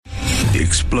The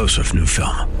explosive new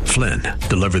film, Flynn,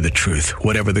 deliver the truth,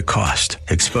 whatever the cost.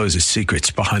 Exposes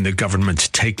secrets behind the government's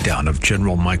takedown of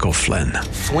General Michael Flynn.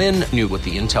 Flynn knew what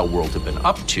the intel world had been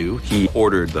up to. He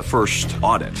ordered the first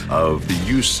audit of the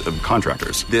use of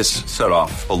contractors. This set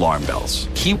off alarm bells.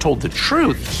 He told the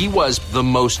truth. He was the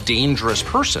most dangerous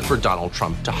person for Donald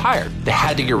Trump to hire. They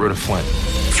had to get rid of Flynn.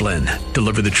 Flynn,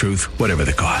 deliver the truth, whatever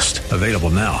the cost. Available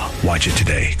now. Watch it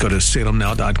today. Go to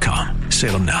salemnow.com.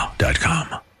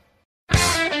 salemnow.com.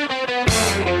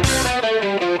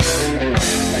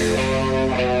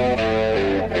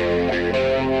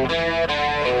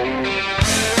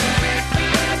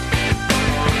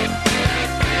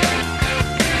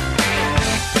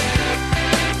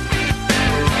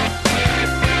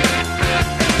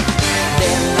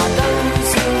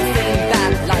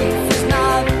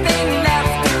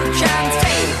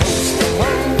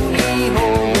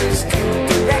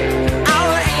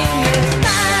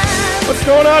 What's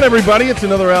going on, everybody? It's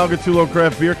another Al Gattullo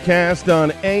Craft Beer Cast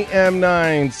on AM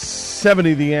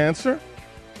 970 The Answer.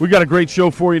 We got a great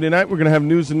show for you tonight. We're going to have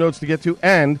news and notes to get to,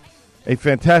 and a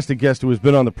fantastic guest who has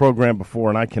been on the program before,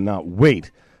 and I cannot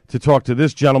wait to talk to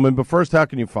this gentleman. But first, how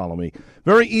can you follow me?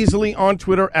 Very easily on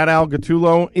Twitter at Al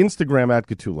Gattullo, Instagram at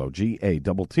Gattullo,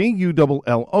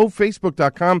 G-A-T-T-U-L-L-O,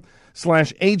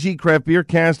 Facebook.com/AG Craft Beer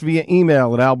Cast, via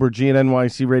email at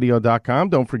albertg@nycradio.com.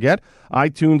 Don't forget,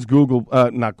 iTunes, Google,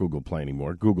 not Google Play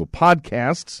anymore, Google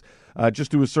Podcasts.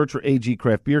 Just do a search for AG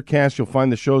Craft Beer Cast. You'll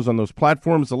find the shows on those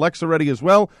platforms. Alexa ready as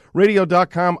well,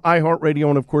 radio.com, iHeartRadio,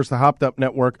 and, of course, the Hopped Up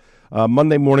Network.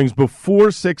 Monday mornings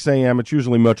before 6 a.m. It's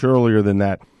usually much earlier than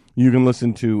that. You can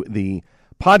listen to the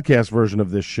podcast version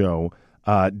of this show,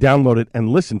 download it, and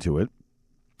listen to it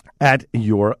at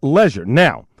your leisure.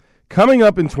 Now, coming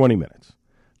up in 20 minutes,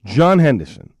 John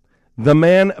Henderson, the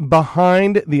man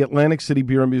behind the Atlantic City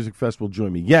Beer and Music Festival,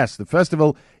 join me. Yes, the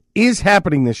festival is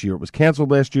happening this year. It was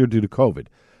canceled last year due to COVID.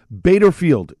 Bader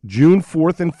Field, June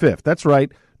 4th and 5th. That's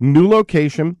right, new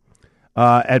location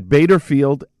at Bader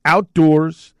Field,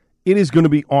 outdoors. It is going to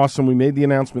be awesome. We made the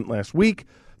announcement last week.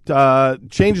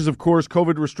 Changes, of course,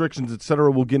 COVID restrictions,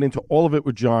 etc. We'll get into all of it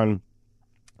with John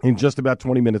in just about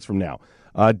 20 minutes from now.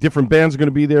 Different bands are going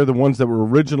to be there. The ones that were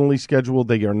originally scheduled,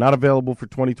 they are not available for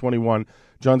 2021.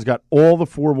 John's got all the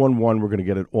 411. We're going to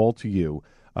get it all to you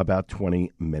about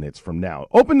 20 minutes from now.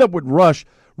 Opened up with Rush,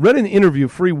 read an interview,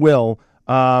 Free Will,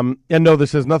 and no,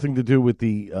 this has nothing to do with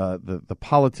the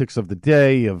politics of the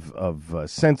day of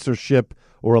censorship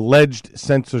or alleged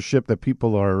censorship that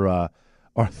people are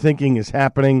thinking is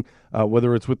happening,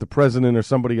 whether it's with the president or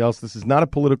somebody else. This is not a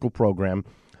political program,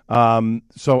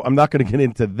 so I'm not going to get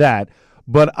into that.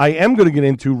 But I am going to get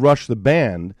into Rush the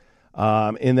band,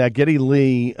 in that Geddy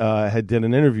Lee had did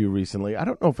an interview recently. I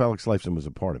don't know if Alex Lifeson was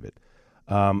a part of it,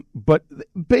 but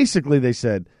basically they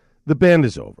said the band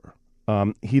is over.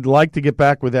 He'd like to get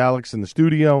back with Alex in the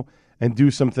studio and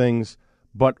do some things,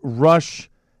 but Rush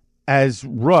as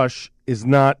Rush is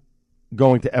not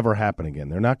going to ever happen again.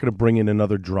 They're not going to bring in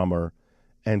another drummer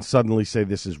and suddenly say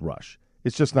this is Rush.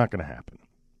 It's just not going to happen.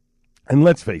 And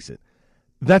let's face it,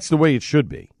 that's the way it should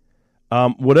be.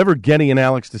 Whatever Geddy and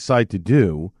Alex decide to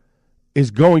do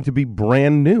is going to be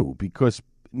brand new because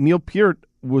Neil Peart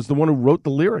was the one who wrote the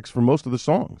lyrics for most of the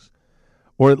songs,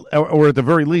 or at the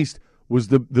very least was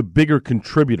the bigger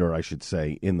contributor, I should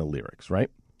say, in the lyrics, right?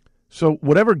 So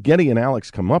whatever Geddy and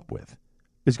Alex come up with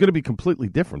is going to be completely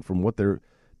different from what they're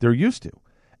used to.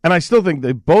 And I still think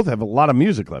they both have a lot of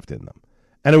music left in them.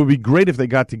 And it would be great if they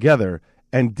got together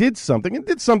and did something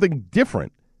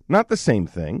different. Not the same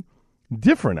thing.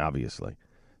 Different, obviously.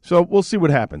 So we'll see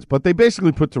what happens. But they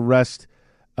basically put to rest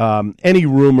any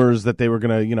rumors that they were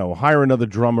going to, hire another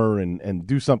drummer and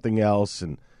do something else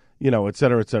and, et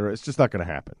cetera, et cetera. It's just not going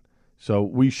to happen. So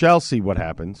we shall see what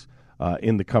happens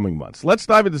in the coming months. Let's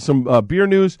dive into some beer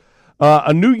news.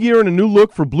 A new year and a new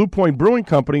look for Blue Point Brewing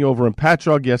Company over in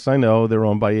Patchogue. Yes, I know they're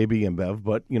owned by AB InBev,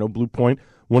 but, Blue Point,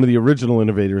 one of the original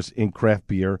innovators in craft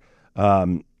beer.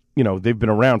 They've been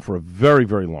around for a very,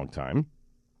 very long time.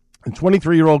 A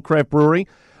 23-year-old craft brewery,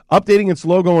 updating its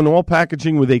logo and all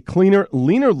packaging with a cleaner,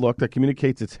 leaner look that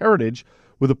communicates its heritage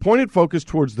with a pointed focus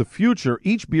towards the future.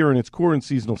 Each beer in its core and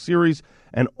seasonal series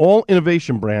and all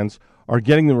innovation brands are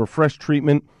getting the refreshed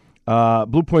treatment.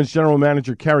 Blue Point's general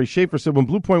manager, Carrie Schaefer, said when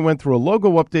Blue Point went through a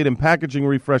logo update and packaging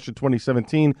refresh in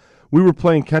 2017, we were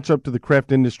playing catch-up to the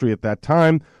craft industry at that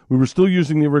time. We were still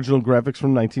using the original graphics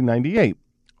from 1998.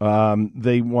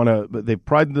 They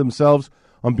prided themselves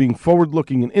on being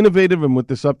forward-looking and innovative, and with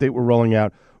this update we're rolling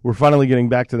out, we're finally getting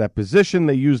back to that position.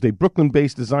 They used a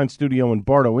Brooklyn-based design studio in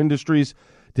Bardo Industries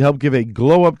to help give a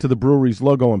glow-up to the brewery's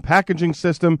logo and packaging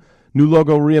system. New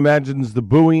logo reimagines the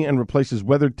buoy and replaces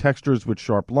weathered textures with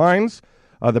sharp lines.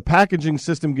 The packaging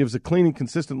system gives a clean and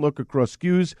consistent look across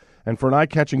SKUs and for an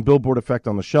eye-catching billboard effect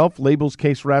on the shelf. Labels,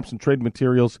 case wraps, and trade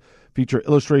materials feature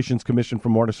illustrations commissioned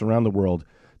from artists around the world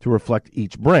to reflect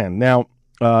each brand. Now,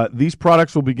 these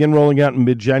products will begin rolling out in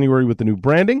mid-January with the new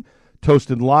branding: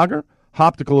 Toasted Lager,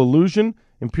 Optical Illusion,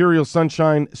 Imperial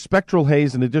Sunshine, Spectral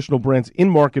Haze, and additional brands in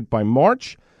market by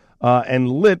March. And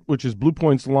Lit, which is Blue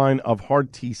Point's line of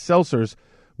hard tea seltzers,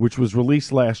 which was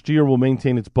released last year, will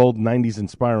maintain its bold 90s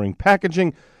inspiring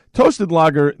packaging. Toasted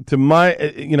Lager, to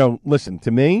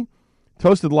me,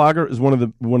 Toasted Lager is one of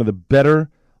the better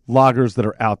lagers that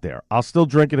are out there. I'll still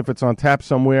drink it if it's on tap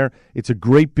somewhere. It's a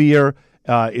great beer.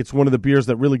 It's one of the beers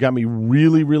that really got me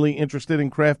really, really interested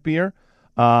in craft beer.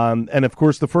 And of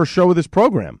course, the first show of this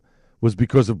program was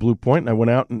because of Blue Point, and I went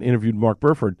out and interviewed Mark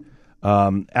Burford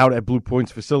out at Blue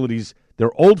Point's facilities,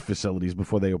 their old facilities,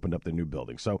 before they opened up their new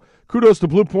building. So kudos to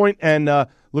Blue Point, and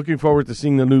looking forward to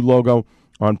seeing the new logo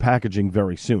on packaging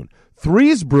very soon.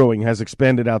 Threes Brewing has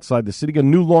expanded outside the city, a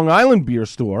new Long Island beer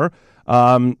store.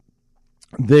 With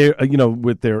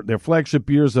their flagship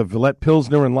beers of Villette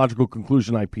Pilsner and Logical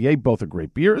Conclusion IPA, both are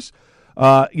great beers.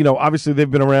 Obviously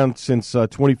they've been around since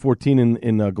 2014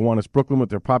 in Gowanus, Brooklyn, with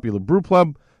their popular brew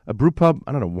pub. I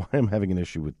don't know why I'm having an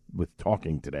issue with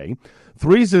talking today.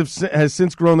 Threes has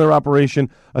since grown their operation,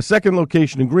 a second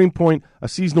location in Greenpoint, a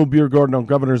seasonal beer garden on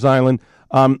Governor's Island.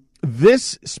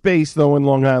 This space, though, in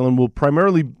Long Island will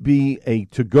primarily be a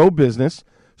to-go business,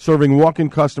 serving walk-in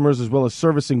customers as well as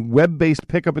servicing web-based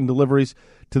pickup and deliveries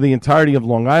to the entirety of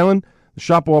Long Island. The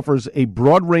shop offers a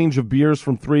broad range of beers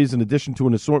from Threes in addition to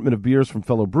an assortment of beers from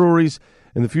fellow breweries.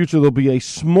 In the future, there'll be a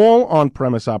small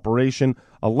on-premise operation,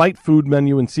 a light food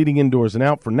menu, and seating indoors and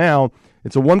out. For now,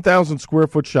 it's a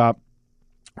 1,000-square-foot shop,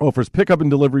 offers pickup and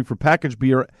delivery for packaged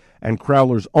beer and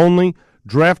crowlers only.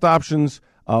 Draft options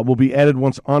will be added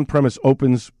once on-premise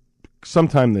opens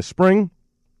sometime this spring.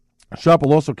 The shop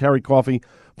will also carry coffee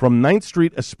from 9th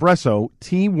Street Espresso,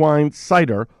 tea, wine,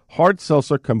 cider, hard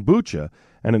seltzer, kombucha,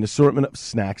 and an assortment of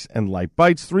snacks and light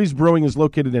bites. Threes Brewing is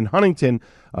located in Huntington,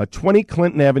 20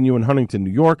 Clinton Avenue in Huntington,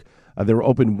 New York. They're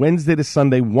open Wednesday to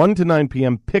Sunday, 1 to 9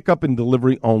 p.m., pickup and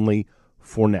delivery only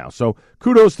for now. So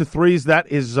kudos to Threes. That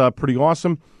is pretty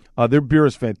awesome. Their beer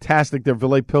is fantastic. Their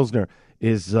Villette Pilsner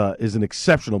is an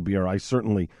exceptional beer. I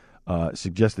certainly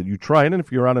suggest that you try it. And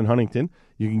if you're out in Huntington,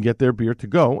 you can get their beer to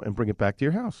go and bring it back to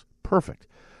your house. Perfect.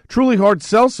 Truly Hard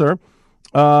Seltzer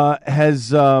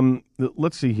has,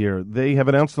 let's see here, they have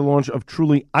announced the launch of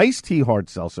Truly Iced Tea Hard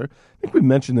Seltzer. I think we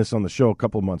mentioned this on the show a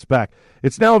couple of months back.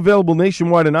 It's now available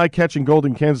nationwide in eye-catching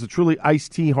golden cans. The Truly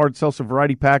Iced Tea Hard Seltzer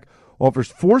variety pack offers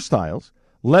 4 styles: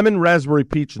 lemon, raspberry,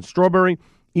 peach, and strawberry,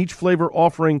 each flavor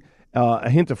offering a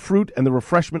hint of fruit and the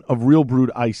refreshment of real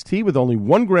brewed iced tea with only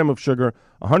 1 gram of sugar,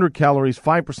 100 calories,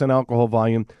 5% alcohol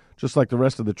volume, just like the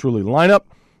rest of the Truly lineup.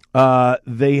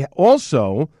 They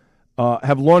also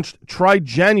have launched Try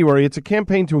January. It's a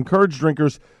campaign to encourage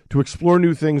drinkers to explore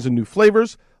new things and new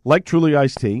flavors, like Truly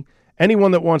Iced Tea.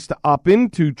 Anyone that wants to opt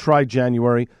into Try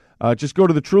January, just go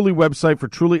to the Truly website for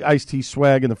Truly Iced Tea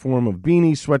swag in the form of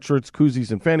beanies, sweatshirts,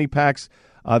 koozies, and fanny packs.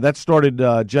 That started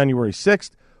January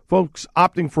 6th. Folks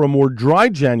opting for a more dry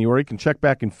January can check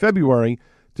back in February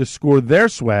to score their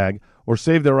swag or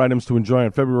save their items to enjoy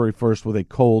on February 1st with a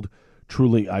cold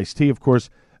Truly Iced Tea. Of course,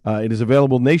 it is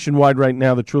available nationwide right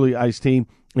now, the Truly Iced Tea,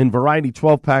 in variety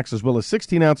 12-packs as well as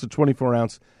 16-ounce and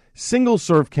 24-ounce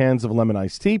single-serve cans of lemon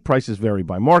iced tea. Prices vary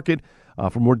by market.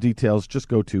 For more details, just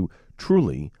go to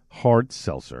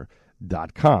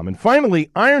trulyhardseltzer.com. And finally,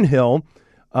 Iron Hill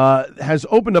has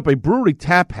opened up a brewery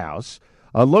tap house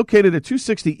located at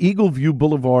 260 Eagle View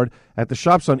Boulevard at the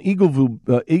shops on Eagle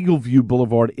View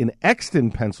Boulevard in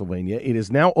Exton, Pennsylvania. It is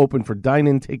now open for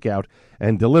dine-in, takeout,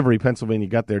 and delivery. Pennsylvania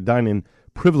got their dine-in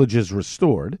privileges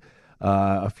restored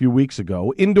a few weeks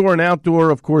ago. Indoor and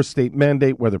outdoor, of course, state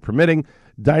mandate, weather permitting.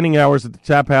 Dining hours at the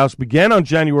tap house began on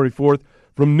January 4th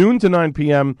from noon to 9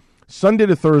 p.m., Sunday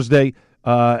to Thursday,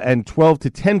 and 12 to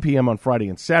 10 p.m. on Friday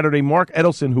and Saturday. Mark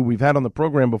Edelson, who we've had on the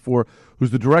program before,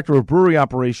 who's the director of brewery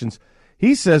operations,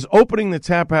 he says opening the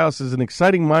tap house is an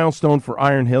exciting milestone for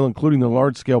Iron Hill, including the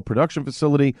large-scale production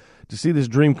facility. To see this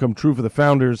dream come true for the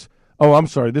founders,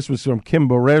 this was from Kim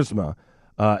Boersma,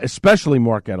 especially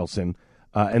Mark Edelson,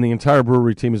 and the entire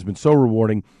brewery team has been so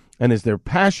rewarding, and is their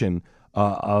passion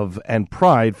and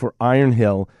pride for Iron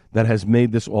Hill that has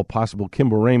made this all possible. Kim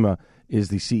Boersma is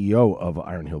the CEO of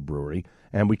Iron Hill Brewery,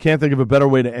 and we can't think of a better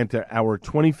way to enter our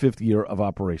 25th year of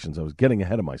operations. I was getting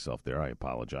ahead of myself there. I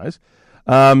apologize.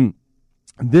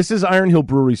 This is Iron Hill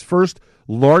Brewery's first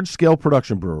large-scale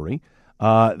production brewery.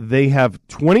 They have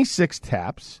 26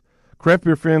 taps, Craft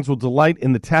beer fans will delight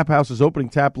in the Tap House's opening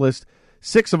tap list.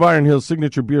 6 of Iron Hill's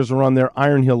signature beers are on there: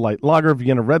 Iron Hill Light Lager,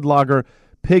 Vienna Red Lager,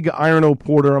 Pig Iron O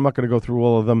Porter. I'm not going to go through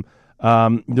all of them.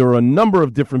 There are a number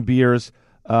of different beers,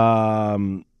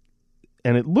 and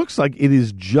it looks like it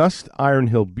is just Iron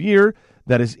Hill beer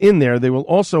that is in there. They will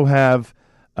also have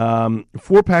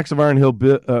 4 packs of Iron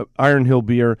Hill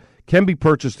beer can be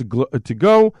purchased to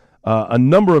go. A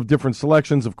number of different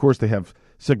selections. Of course, they have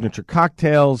signature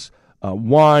cocktails,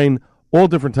 wine, all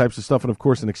different types of stuff, and of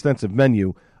course, an extensive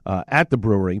menu at the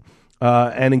brewery.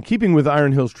 And in keeping with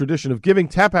Iron Hill's tradition of giving,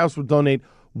 Tap House will donate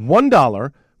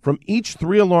 $1 from each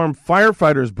 3-alarm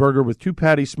firefighter's burger with 2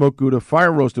 patties, smoked Gouda,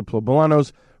 fire-roasted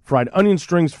poblanos, fried onion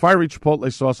strings, fiery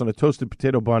chipotle sauce, and a toasted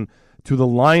potato bun to the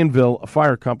Lionville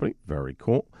Fire Company. Very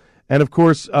cool. And, of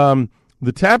course,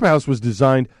 the Tap House was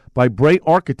designed by Bray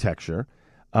Architecture,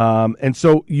 and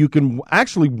so you can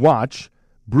actually watch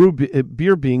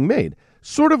beer being made.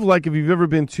 Sort of like if you've ever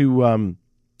been to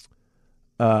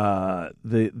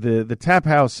the Tap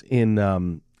House in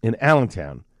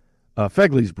Allentown,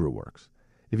 Fegley's Brew Works.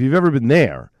 If you've ever been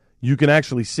there, you can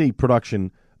actually see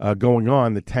production going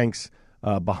on, the tanks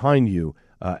behind you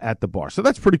at the bar. So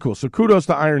that's pretty cool. So kudos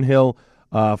to Iron Hill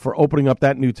for opening up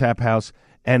that new Tap House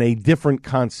and a different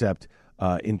concept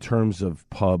in terms of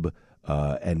pub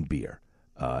and beer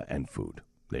and food.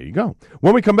 There you go.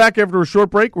 When we come back after a short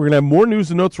break, we're going to have more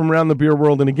news and notes from around the beer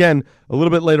world. And again, a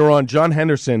little bit later on, John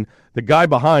Henderson, the guy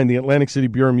behind the Atlantic City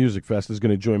Beer and Music Fest, is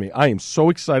going to join me. I am so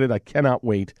excited. I cannot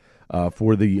wait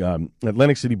for the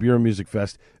Atlantic City Beer and Music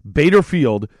Fest, Bader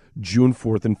Field, June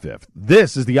 4th and 5th.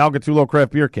 This is the Al Gattullo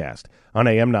Craft Beer Cast on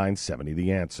AM 970,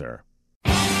 The Answer.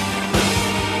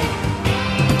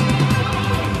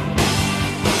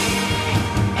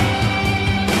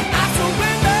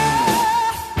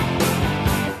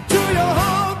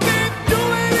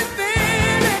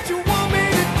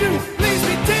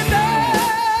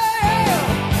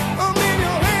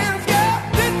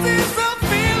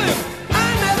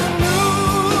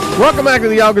 Welcome back to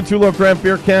the Al Gattullo Craft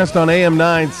Beer Cast on AM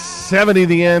 970,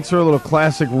 The Answer. A little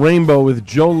classic Rainbow with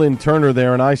Joe Lynn Turner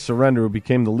there and I Surrender, who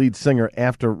became the lead singer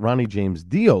after Ronnie James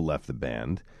Dio left the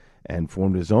band and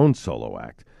formed his own solo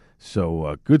act.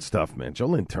 So good stuff, man. Joe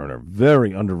Lynn Turner,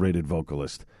 very underrated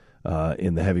vocalist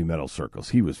in the heavy metal circles.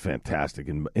 He was fantastic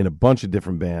in a bunch of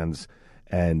different bands.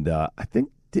 And I think,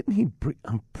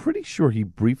 I'm pretty sure he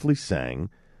briefly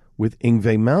sang with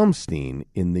Yngwie Malmsteen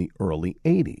in the early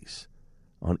 80s.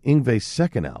 On Yngwie's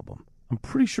second album. I'm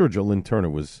pretty sure Joe Lynn Turner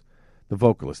was the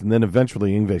vocalist. And then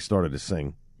eventually Yngwie started to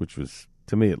sing, which was,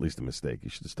 to me, at least a mistake. He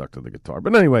should have stuck to the guitar.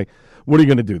 But anyway, what are you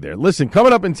going to do there? Listen,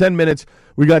 coming up in 10 minutes,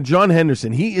 we got John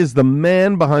Henderson. He is the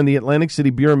man behind the Atlantic City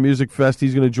Beer and Music Fest.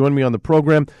 He's going to join me on the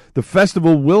program. The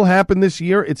festival will happen this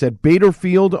year. It's at Bader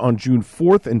Field on June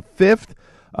 4th and 5th.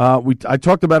 I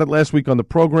talked about it last week on the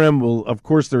program. Well, of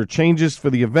course, there are changes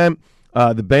for the event.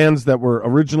 The bands that were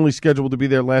originally scheduled to be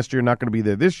there last year are not going to be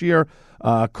there this year.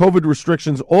 COVID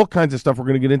restrictions, all kinds of stuff. We're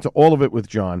going to get into all of it with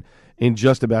John in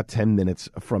just about 10 minutes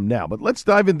from now. But let's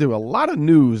dive into a lot of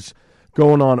news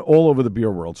going on all over the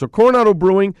beer world. So Coronado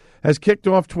Brewing has kicked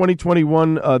off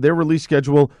 2021, their release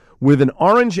schedule, with an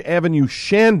Orange Avenue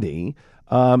Shandy.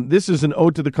 This is an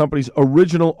ode to the company's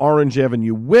original Orange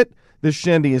Avenue wit. This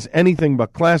shandy is anything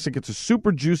but classic. It's a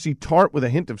super juicy tart with a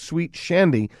hint of sweet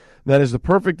shandy that is the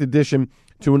perfect addition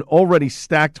to an already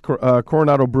stacked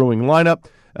Coronado Brewing lineup.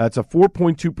 It's a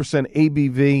 4.2%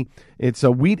 ABV. It's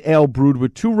a wheat ale brewed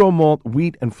with 2-row malt,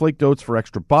 wheat, and flaked oats for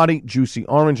extra body. Juicy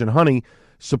orange and honey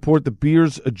support the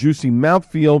beer's juicy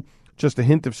mouthfeel. Just a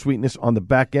hint of sweetness on the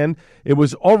back end. It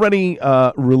was already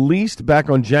released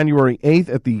back on January 8th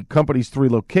at the company's 3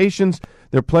 locations.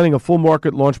 They're planning a full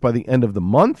market launch by the end of the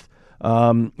month.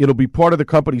 It'll be part of the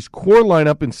company's core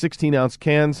lineup in 16-ounce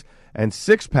cans and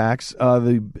 6-packs.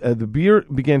 The beer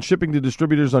began shipping to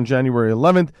distributors on January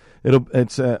 11th.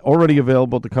 It's already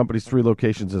available at the company's 3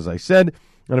 locations, as I said.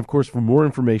 And, of course, for more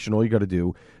information, all you got to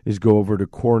do is go over to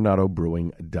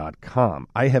coronadobrewing.com.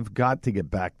 I have got to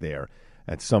get back there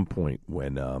at some point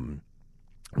when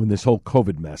this whole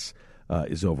COVID mess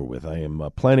is over with. I am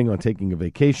planning on taking a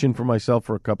vacation for myself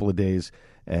for a couple of days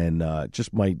and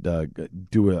just might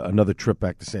do another trip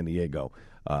back to San Diego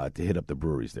to hit up the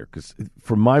breweries there. Because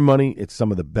for my money, it's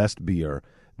some of the best beer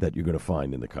that you're going to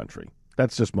find in the country.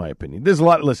 That's just my opinion. There's a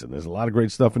lot of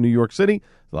great stuff in New York City,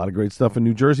 a lot of great stuff in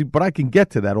New Jersey, but I can get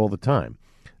to that all the time.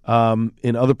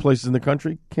 In other places in the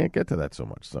country, can't get to that so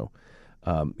much. So,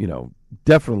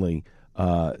 definitely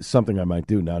something I might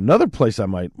do. Now, another place I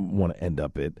might want to end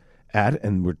up at,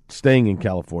 and we're staying in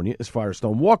California, is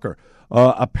Firestone Walker.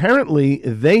 Apparently,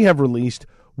 they have released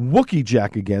Wookie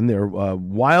Jack again, their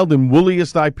wild and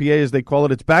wooliest IPA, as they call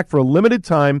it. It's back for a limited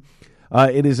time.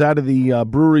 It is out of the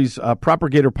brewery's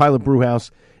Propagator Pilot Brew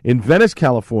House in Venice,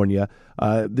 California.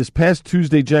 This past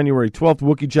Tuesday, January 12th,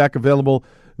 Wookie Jack available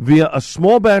via a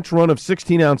small batch run of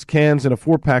 16-ounce cans in a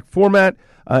 4-pack format.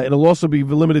 It'll also be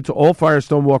limited to all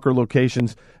Firestone Walker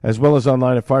locations, as well as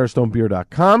online at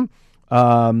firestonebeer.com.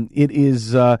 It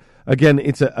is, again,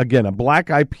 it's a black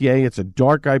IPA. It's a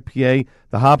dark IPA.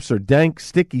 The hops are dank,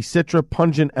 sticky, citra,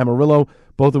 pungent, Amarillo,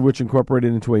 both of which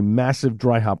incorporated into a massive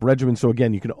dry hop regimen. So,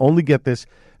 again, you can only get this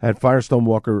at Firestone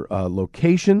Walker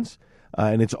locations,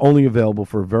 and it's only available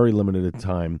for a very limited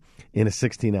time in a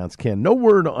 16-ounce can. No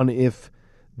word on if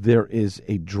there is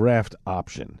a draft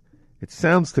option. It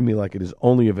sounds to me like it is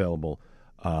only available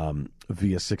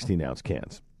via 16-ounce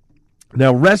cans.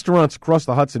 Now, restaurants across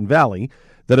the Hudson Valley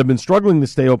that have been struggling to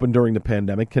stay open during the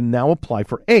pandemic can now apply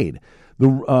for aid.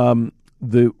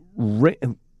 The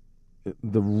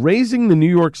Raising the New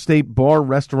York State Bar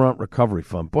Restaurant Recovery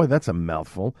Fund. Boy, that's a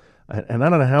mouthful, and I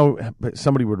don't know how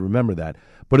somebody would remember that.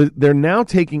 But they're now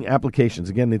taking applications.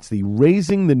 Again, it's the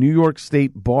Raising the New York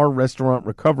State Bar Restaurant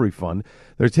Recovery Fund.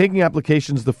 They're taking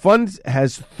applications. The fund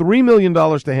has $3 million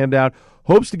to hand out,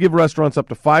 hopes to give restaurants up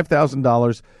to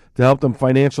 $5,000 to help them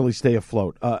financially stay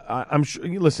afloat. I'm sure,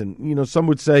 listen, some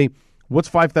would say, what's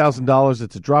 $5,000?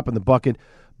 It's a drop in the bucket.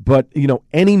 But,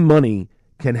 any money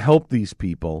can help these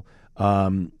people,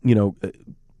 help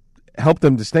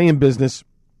them to stay in business,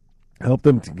 help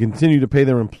them to continue to pay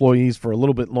their employees for a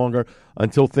little bit longer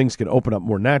until things can open up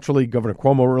more naturally. Governor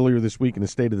Cuomo earlier this week in the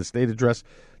State of the State address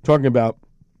talking about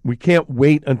we can't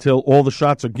wait until all the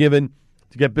shots are given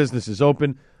to get businesses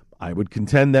open. I would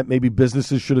contend that maybe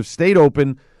businesses should have stayed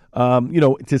open,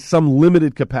 to some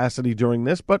limited capacity during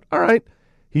this. But, all right,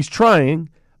 he's trying.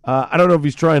 I don't know if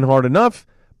he's trying hard enough,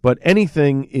 but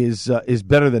anything is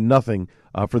better than nothing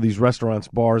for these restaurants,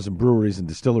 bars, and breweries and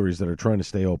distilleries that are trying to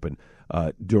stay open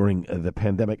during the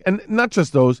pandemic. And not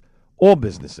just those, all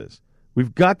businesses.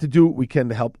 We've got to do what we can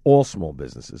to help all small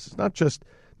businesses. It's not just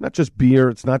beer.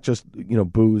 It's not just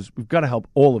booze. We've got to help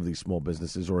all of these small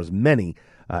businesses, or as many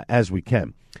as we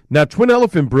can. Now, Twin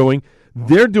Elephant Brewing,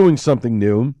 they're doing something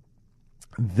new.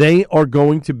 They are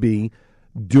going to be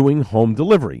doing home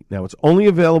delivery. Now, it's only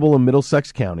available in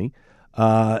Middlesex County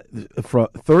from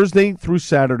Thursday through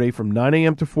Saturday from 9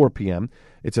 a.m. to 4 p.m.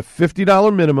 It's a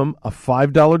 $50 minimum, a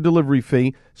 $5 delivery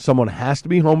fee. Someone has to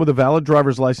be home with a valid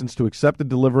driver's license to accept the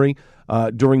delivery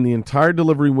during the entire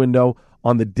delivery window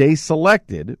on the day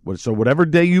selected. So whatever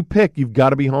day you pick, you've got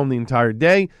to be home the entire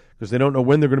day because they don't know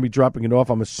when they're going to be dropping it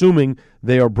off. I'm assuming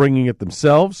they are bringing it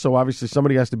themselves. So obviously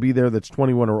somebody has to be there that's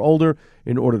 21 or older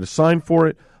in order to sign for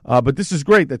it. But this is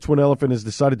great that Twin Elephant has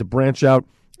decided to branch out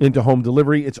into home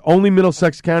delivery. It's only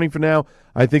Middlesex County for now.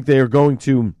 I think they are going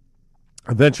to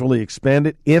eventually expand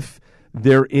it if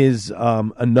there is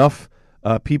enough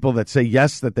people that say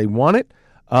yes, that they want it.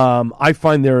 I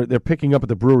find they're picking up at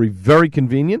the brewery very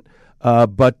convenient.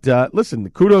 But listen,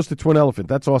 kudos to Twin Elephant.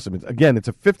 That's awesome. It's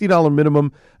a $50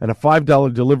 minimum and a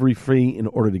 $5 delivery fee in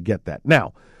order to get that.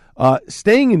 Now,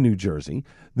 staying in New Jersey,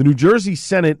 the New Jersey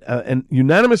Senate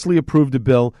unanimously approved a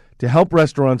bill to help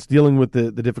restaurants dealing with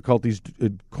the difficulties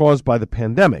caused by the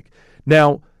pandemic.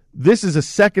 Now, this is a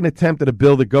second attempt at a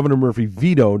bill that Governor Murphy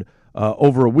vetoed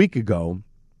over a week ago,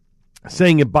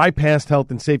 saying it bypassed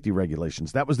health and safety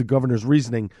regulations. That was the governor's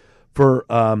reasoning for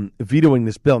vetoing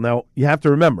this bill. Now, you have to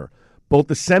remember, both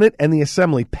the Senate and the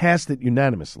Assembly passed it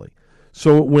unanimously.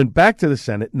 So it went back to the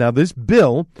Senate. Now, this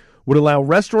bill would allow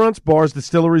restaurants, bars,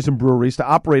 distilleries, and breweries to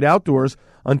operate outdoors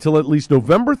until at least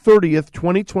November 30th,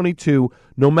 2022,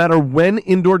 no matter when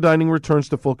indoor dining returns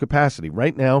to full capacity.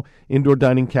 Right now, indoor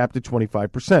dining capped at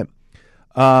 25%.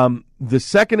 The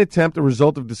second attempt, a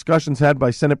result of discussions had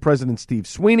by Senate President Steve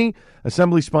Sweeney,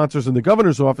 Assembly sponsors, in the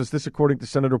governor's office, this according to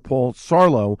Senator Paul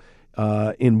Sarlo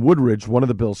in Woodridge, one of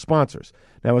the bill's sponsors.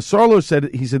 Now, as Sarlo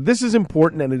said, he said, this is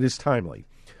important and it is timely.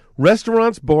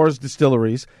 Restaurants, bars,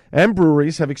 distilleries, and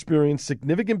breweries have experienced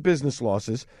significant business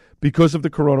losses because of the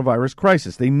coronavirus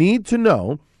crisis. They need to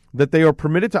know that they are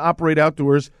permitted to operate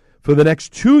outdoors for the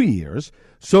next 2 years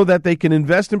so that they can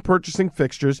invest in purchasing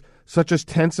fixtures such as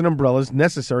tents and umbrellas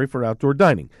necessary for outdoor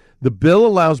dining. The bill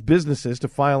allows businesses to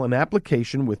file an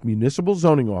application with municipal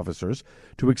zoning officers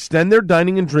to extend their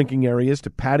dining and drinking areas to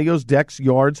patios, decks,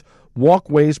 yards,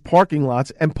 walkways, parking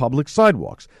lots, and public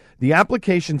sidewalks. The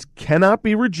applications cannot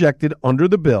be rejected under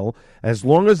the bill as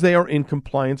long as they are in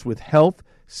compliance with health,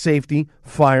 safety,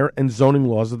 fire, and zoning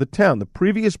laws of the town. The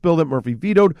previous bill that Murphy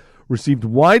vetoed received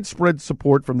widespread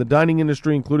support from the dining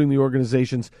industry, including the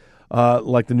organizations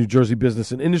like the New Jersey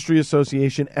Business and Industry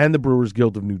Association and the Brewers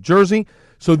Guild of New Jersey.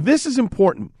 So this is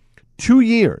important. 2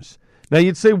 years. Now,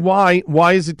 you'd say, why?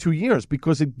 Why is it 2 years?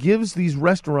 Because it gives these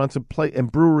restaurants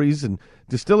and breweries and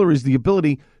distilleries the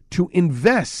ability to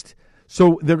invest.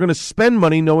 So they're going to spend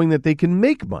money knowing that they can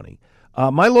make money.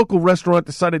 My local restaurant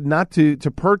decided not to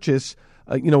purchase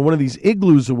one of these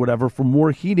igloos or whatever for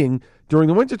more heating during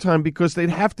the wintertime because they'd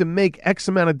have to make X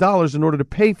amount of dollars in order to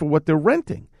pay for what they're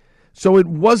renting. So it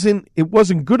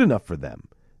wasn't good enough for them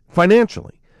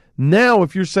financially. Now,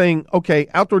 if you're saying, okay,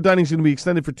 outdoor dining is going to be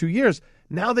extended for 2 years,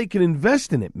 now they can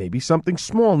invest in it, maybe something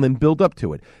small, and then build up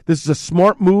to it. This is a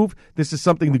smart move. This is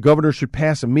something the governor should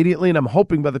pass immediately, and I'm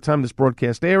hoping by the time this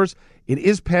broadcast airs, it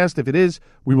is passed. If it is,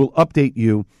 we will update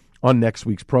you on next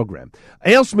week's program.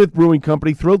 AleSmith Brewing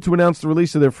Company thrilled to announce the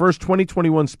release of their first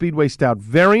 2021 Speedway Stout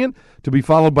variant, to be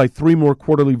followed by 3 more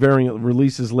quarterly variant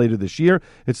releases later this year.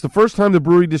 It's the first time the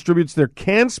brewery distributes their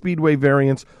canned Speedway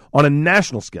variants on a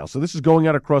national scale. So this is going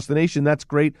out across the nation. That's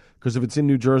great, because if it's in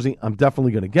New Jersey, I'm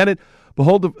definitely going to get it.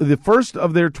 Behold, the first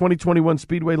of their 2021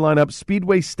 Speedway lineup,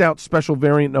 Speedway Stout Special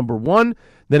Variant number 1.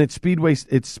 Then it's Speedway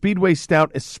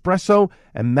Stout Espresso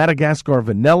and Madagascar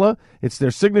Vanilla. It's their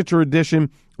signature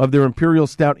edition of their Imperial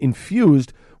Stout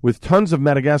infused with tons of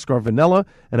Madagascar vanilla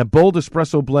and a bold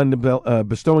espresso blend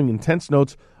bestowing intense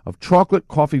notes of chocolate,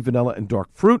 coffee, vanilla, and dark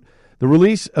fruit. The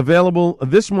release available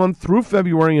this month through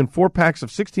February in 4 packs of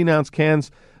 16-ounce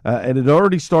cans, and it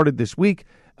already started this week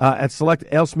at select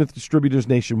AleSmith distributors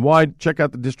nationwide. Check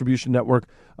out the distribution network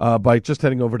by just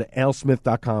heading over to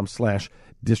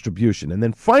alesmith.com/distribution. And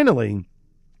then finally,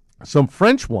 some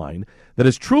French wine that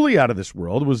is truly out of this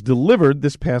world was delivered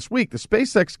this past week. The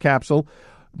SpaceX capsule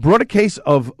brought a case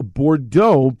of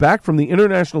Bordeaux back from the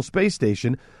International Space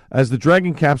Station as the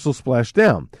Dragon capsule splashed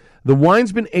down. The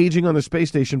wine's been aging on the space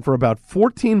station for about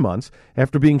 14 months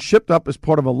after being shipped up as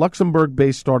part of a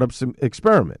Luxembourg-based startup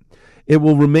experiment. It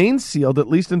will remain sealed at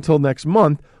least until next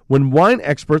month, when wine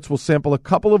experts will sample a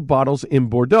couple of bottles in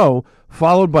Bordeaux,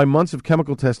 followed by months of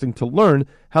chemical testing to learn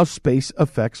how space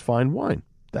affects fine wine.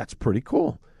 That's pretty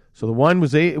cool. So the wine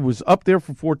was up there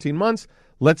for 14 months.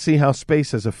 Let's see how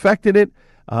space has affected it,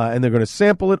 and they're going to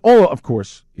sample it. All, of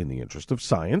course, in the interest of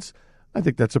science. I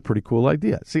think that's a pretty cool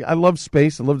idea. See, I love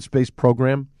space. I love the space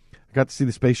program. I got to see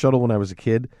the space shuttle when I was a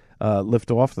kid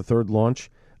lift off, the third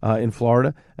launch in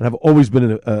Florida, and I've always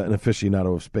been an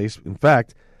aficionado of space. In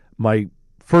fact, my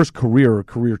first career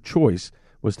choice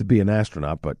was to be an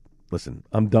astronaut, but listen,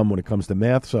 I'm dumb when it comes to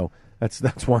math, so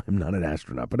that's why I'm not an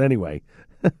astronaut. But anyway,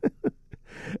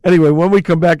 when we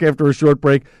come back after a short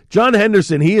break, John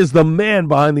Henderson, he is the man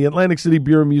behind the Atlantic City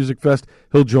Beer and Music Fest.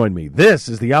 He'll join me. This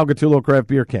is the Al Gattullo Craft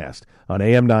Beer Cast on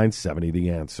AM 970 The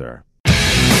Answer.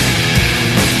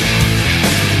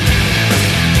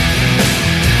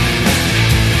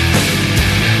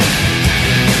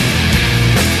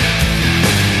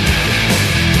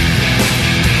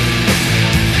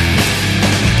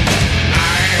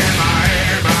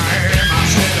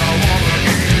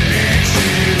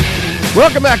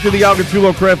 Welcome back to the Al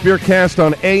Gattullo Craft Beer Cast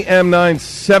on AM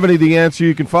 970 The Answer.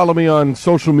 You can follow me on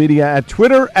social media at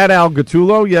Twitter at Al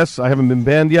Gattullo. Yes, I haven't been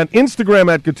banned yet.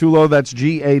 Instagram at Gattullo. That's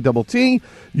GATTULLO.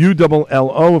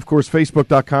 Of course,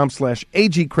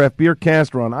 Facebook.com/AG Craft Beer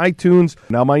Cast, or on iTunes.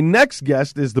 Now, my next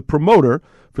guest is the promoter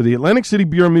for the Atlantic City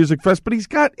Beer and Music Fest, but he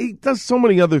does so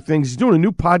many other things. He's doing a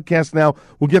new podcast now.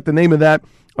 We'll get the name of that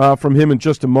from him in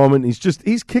just a moment.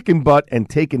 He's kicking butt and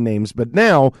taking names, but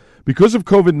now, because of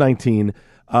COVID-19,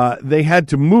 they had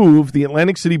to move the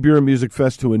Atlantic City Beer and Music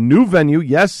Fest to a new venue.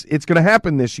 Yes, it's going to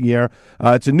happen this year.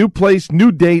 It's a new place,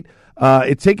 new date.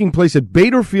 It's taking place at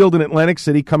Bader Field in Atlantic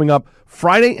City, coming up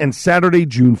Friday and Saturday,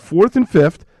 June 4th and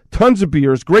 5th. Tons of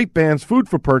beers, great bands, food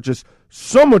for purchase,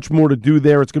 so much more to do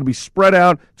there. It's going to be spread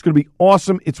out. It's going to be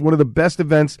awesome. It's one of the best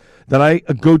events that I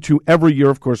go to every year.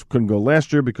 Of course, couldn't go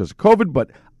last year because of COVID, but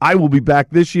I will be back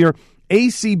this year.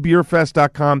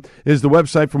 acbeerfest.com is the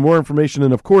website for more information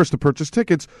and, of course, to purchase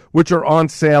tickets, which are on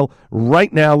sale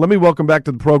right now. Let me welcome back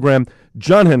to the program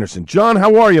John Henderson. John,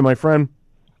 how are you, my friend?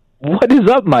 What is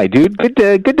up, my dude? Good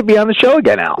to be on the show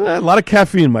again, Al. A lot of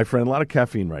caffeine, my friend. A lot of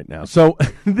caffeine right now. So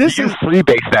this is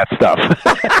freebase that stuff.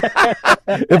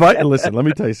 Listen, let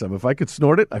me tell you something. If I could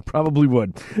snort it, I probably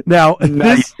would. Now,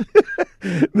 nice.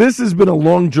 This has been a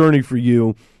long journey for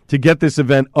you to get this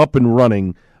event up and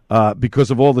running because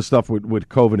of all the stuff with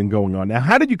COVID and going on. Now,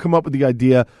 how did you come up with the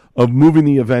idea of moving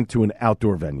the event to an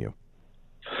outdoor venue?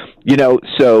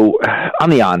 So on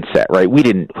the onset, right,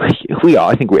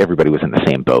 I think everybody was in the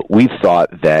same boat. We thought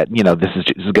that, this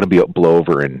is going to be a blow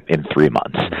over in 3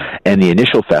 months. And the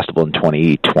initial festival in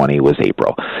 2020 was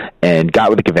April, and got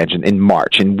with the convention in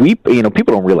March. And we,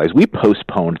 people don't realize we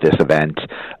postponed this event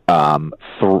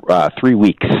 3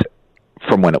 weeks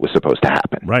from when it was supposed to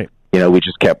happen. Right. We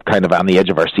just kept kind of on the edge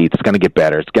of our seats. It's going to get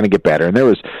better. It's going to get better. And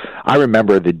I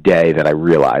remember the day that I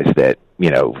realized that,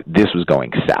 this was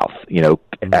going south,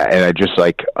 and I just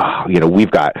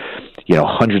we've got,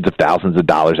 hundreds of thousands of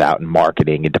dollars out in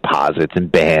marketing and deposits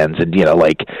and bands and,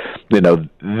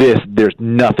 there's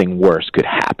nothing worse could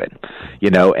happen,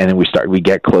 and then we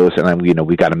get close and then,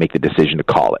 we got to make the decision to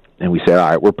call it. And we said, all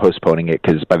right, we're postponing it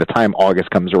because by the time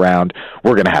August comes around,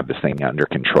 we're going to have this thing under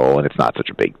control and it's not such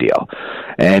a big deal.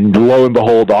 And lo and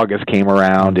behold, August came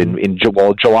around and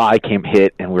July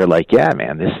hit and we're like, yeah,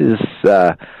 man, this is,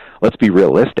 let's be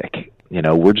realistic.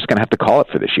 We're just going to have to call it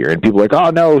for this year. And people are like,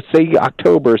 oh, no, say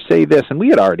October, say this. And we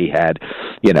had already had,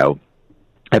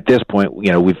 at this point,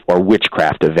 our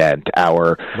witchcraft event,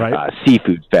 our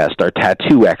seafood fest, our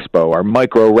tattoo expo, our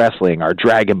micro wrestling, our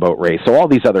dragon boat race. So all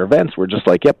these other events were just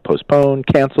like, yep, postpone,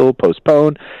 cancel,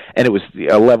 postpone. And it was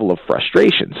a level of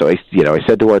frustration. So I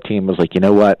said to our team, I was like, you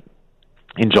know what?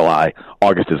 In July,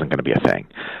 August isn't going to be a thing.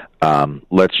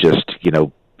 Let's just,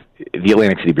 the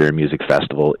Atlantic City Beer and Music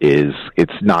Festival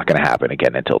it's not going to happen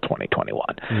again until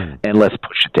 2021. And let's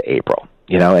push it to April,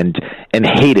 and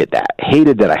hated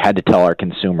that I had to tell our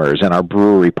consumers and our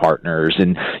brewery partners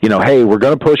and, hey, we're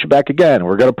going to push it back again.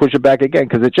 We're going to push it back again.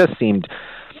 Cause it just seemed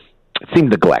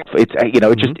neglectful.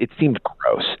 It seemed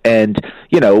gross. And,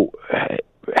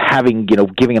 having,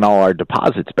 giving all our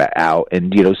deposits back out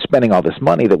and, spending all this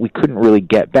money that we couldn't really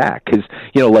get back. Cause,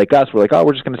 like us, we're like, oh,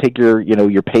 we're just going to take your,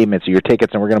 your payments or your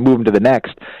tickets and we're going to move them to the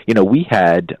next. We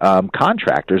had,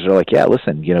 contractors are like, yeah,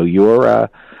 listen, your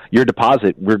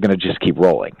deposit, we're going to just keep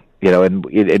rolling,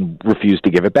 and refuse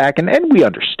to give it back. And we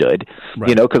understood,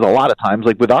 right. Cause a lot of times,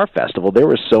 like with our festival, there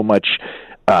was so much,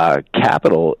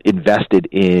 capital invested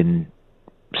in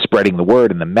spreading the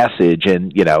word and the message,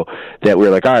 and that we're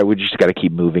like, all right, we just got to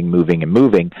keep moving to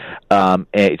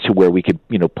where we could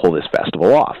pull this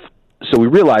festival off. So we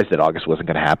realized that August wasn't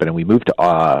going to happen, and we moved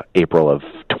to April of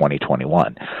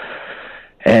 2021.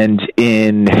 And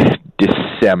in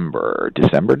November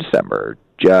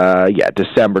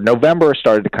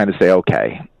started to kind of say,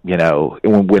 okay,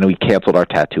 when we canceled our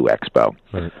tattoo expo,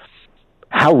 right.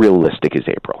 How realistic is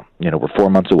April? We're 4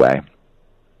 months away.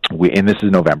 And this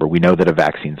is November. We know that a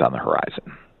vaccine's on the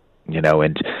horizon,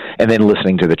 and then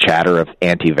listening to the chatter of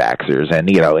anti-vaxxers and,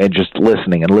 and just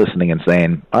listening and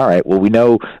saying, all right, well, we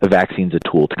know a vaccine's a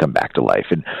tool to come back to life.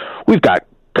 And we've got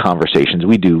conversations.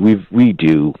 We do,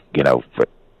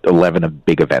 11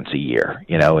 big events a year,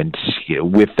 and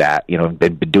with that,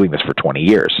 been doing this for 20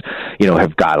 years,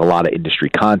 have got a lot of industry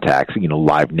contacts,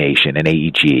 Live Nation and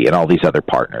AEG and all these other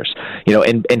partners,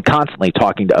 and constantly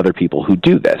talking to other people who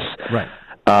do this. Right.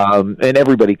 And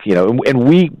everybody, and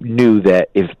we knew that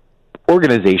if the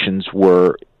organizations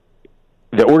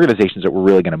that were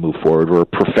really going to move forward were a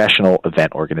professional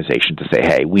event organization to say,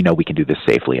 hey, we know we can do this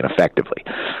safely and effectively.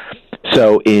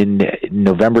 So in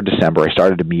November, December, I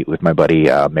started to meet with my buddy,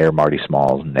 Mayor Marty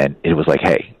Smalls, and then it was like,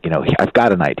 hey, I've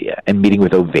got an idea. And meeting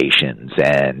with Ovations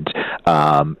and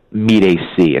Meet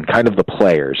AC and kind of the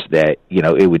players that,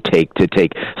 it would take to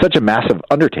take such a massive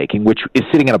undertaking, which is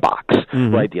sitting in a box,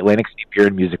 right? The Atlantic City Beer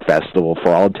and Music Festival,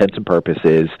 for all intents and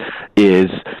purposes, is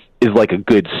like a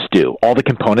good stew. All the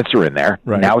components are in there.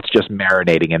 Right. Now it's just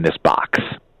marinating in this box.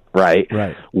 Right.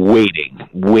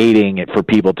 Waiting for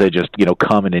people to just,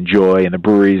 come and enjoy, and the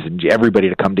breweries and everybody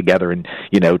to come together and,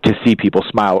 to see people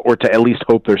smile, or to at least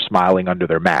hope they're smiling under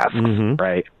their mask.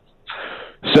 Right.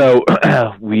 So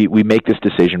we make this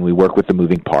decision. We work with the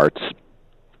moving parts,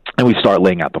 and we start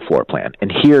laying out the floor plan.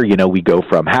 And here, we go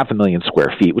from 500,000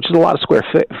 square feet, which is a lot of square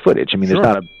footage. I mean, Sure.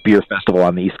 There's not a beer festival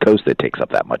on the East Coast that takes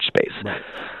up that much space.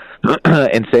 Right.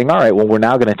 And saying, all right, well, we're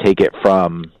now going to take it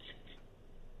from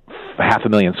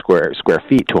 500,000 square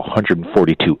feet to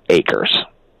 142 acres,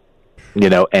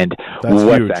 and That's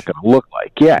what's huge. that going to look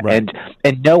like? Yeah. Right.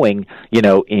 And knowing,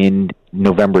 in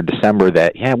November, December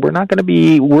that,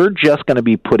 we're just going to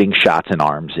be putting shots in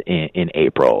arms in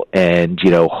April. And,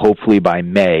 hopefully by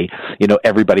May,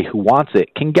 everybody who wants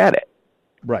it can get it.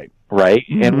 Right. Right.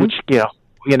 And which,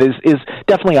 is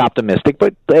definitely optimistic,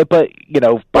 but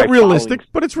realistic.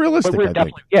 But it's realistic. I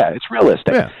think. Yeah, it's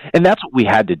realistic, and that's what we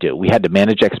had to do. We had to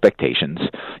manage expectations.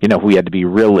 We had to be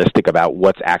realistic about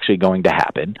what's actually going to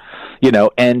happen.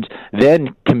 And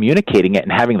then communicating it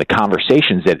and having the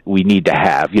conversations that we need to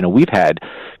have. We've had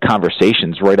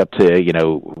conversations right up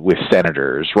to with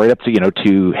senators, right up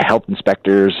to health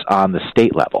inspectors on the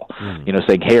state level.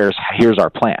 Saying here's our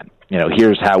plan.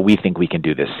 Here's how we think we can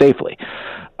do this safely.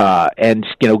 And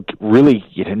really,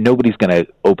 nobody's going to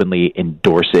openly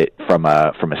endorse it from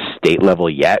a state level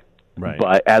yet. Right.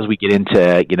 But as we get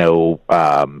into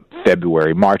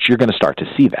February, March, you're going to start to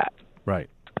see that. Right.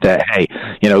 That hey,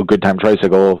 Good Time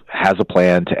Tricycle has a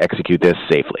plan to execute this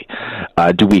safely.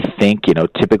 Do we think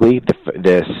typically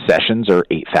the sessions are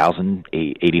 8,000,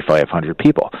 8,500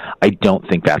 people? I don't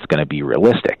think that's going to be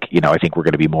realistic. I think we're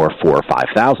going to be more 4,000 or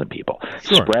 5,000 people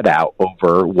spread out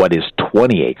over what is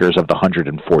 20 acres of the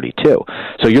 142.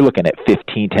 So you're looking at 10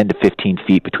 to 15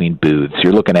 feet between booths.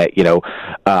 You're looking at tents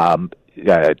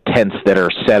that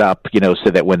are set up so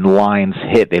that when lines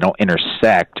hit they don't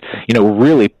intersect.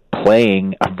 Really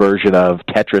playing a version of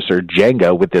Tetris or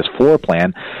Jenga with this floor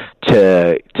plan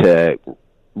to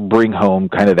bring home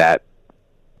kind of that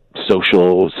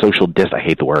social distance. I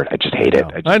hate the word. I just hate it.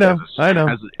 I know.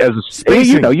 As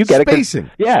spacing. You get spacing.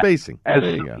 it. Yeah. Spacing.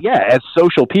 As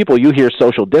social people, you hear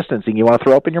social distancing, you want to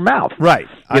throw up in your mouth. Right.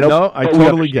 I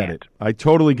totally get it. I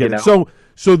totally get it.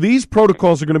 So these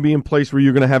protocols are going to be in place where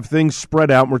you're going to have things spread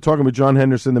out. And we're talking with John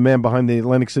Henderson, the man behind the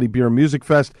Atlantic City Beer and Music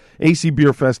Fest.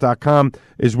 acbeerfest.com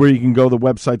is where you can go, the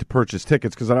website, to purchase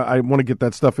tickets, because I want to get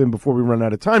that stuff in before we run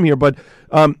out of time here. But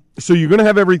so you're going to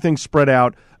have everything spread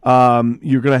out.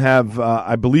 You're going to have,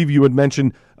 I believe you had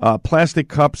mentioned, plastic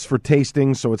cups for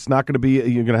tasting. So it's not going to be,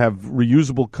 you're going to have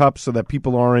reusable cups so that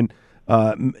people aren't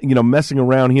messing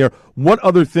around here. What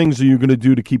other things are you going to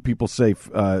do to keep people safe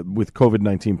with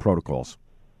COVID-19 protocols?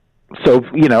 So,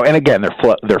 and again,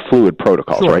 they're fluid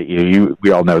protocols, right?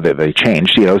 We all know that they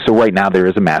changed, so right now there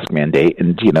is a mask mandate,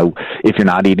 and, if you're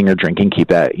not eating or drinking, keep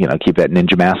that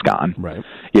ninja mask on. Right.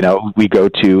 We go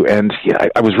to, and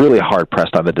I was really hard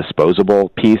pressed on the disposable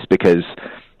piece because,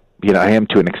 I am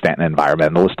to an extent an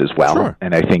environmentalist as well. Sure.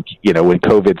 And I think, when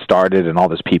COVID started and all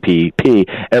this PPP,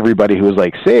 everybody who was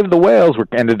like, save the whales,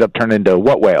 ended up turning into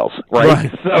what whales,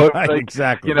 right? So right,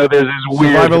 exactly. There's this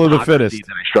weird survival of the fittest.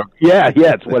 Yeah,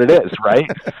 it's what it is, right?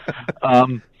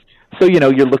 So,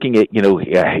 you're looking at,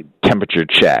 temperature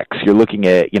checks. You're looking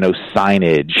at,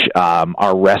 signage.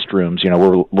 Our restrooms,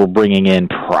 we're bringing in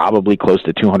probably close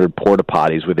to 200 porta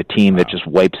potties with a team that just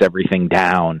wipes everything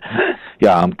down.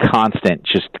 Constant,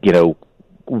 just,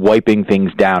 wiping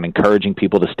things down, encouraging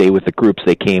people to stay with the groups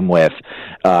they came with,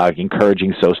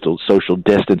 encouraging social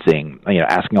distancing,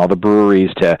 asking all the breweries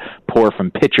to pour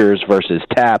from pitchers versus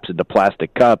taps into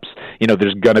plastic cups.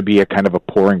 There's going to be a kind of a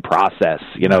pouring process,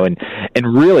 and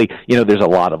really, there's a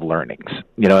lot of learnings,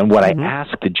 and what I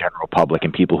ask the general public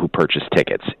and people who purchase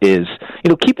tickets is,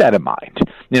 keep that in mind,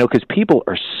 because people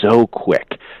are so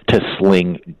quick to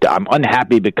sling, I'm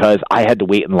unhappy because I had to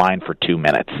wait in line for 2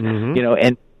 minutes,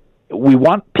 and we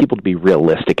want people to be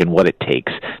realistic in what it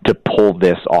takes to pull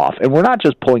this off. And we're not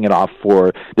just pulling it off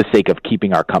for the sake of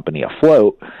keeping our company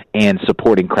afloat and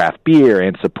supporting craft beer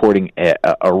and supporting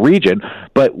a region,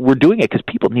 but we're doing it because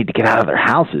people need to get out of their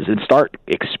houses and start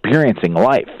experiencing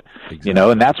life.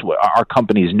 Exactly. And that's what our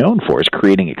company is known for, is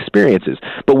creating experiences.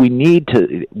 But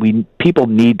people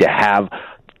need to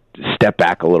step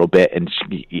back a little bit and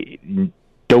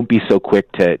don't be so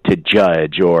quick to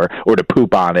judge or to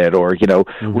poop on it, or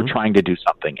we're trying to do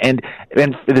something. And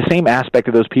the same aspect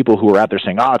of those people who are out there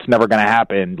saying, "Oh, it's never going to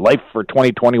happen. Life for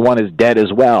 2021 is dead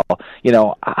as well."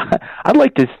 I'd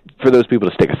like for those people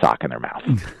to stick a sock in their mouth.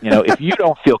 If you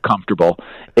don't feel comfortable,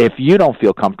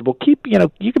 keep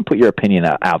you can put your opinion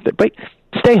out there, but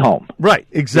stay home. Right.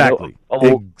 Exactly.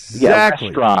 Exactly.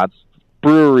 Restaurants,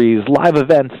 breweries, live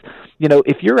events.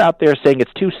 If you're out there saying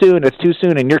it's too soon,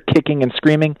 and you're kicking and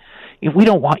screaming, we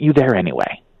don't want you there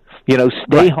anyway.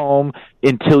 Stay home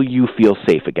until you feel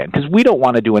safe again, because we don't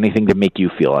want to do anything to make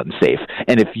you feel unsafe.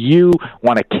 And if you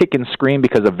want to kick and scream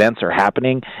because events are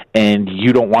happening and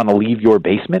you don't want to leave your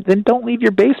basement, then don't leave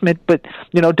your basement, but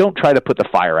don't try to put the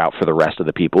fire out for the rest of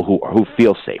the people who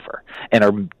feel safer and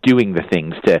are doing the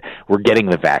things we're getting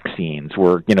the vaccines,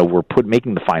 we're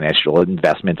making the financial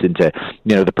investments into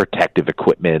the protective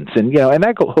equipment, and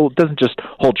that doesn't just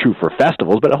hold true for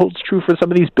festivals, but it holds true for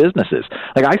some of these businesses.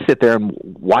 Like, I sit there and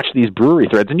watch these brewery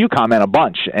threads, and you comment a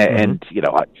bunch, and and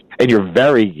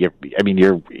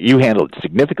you handle it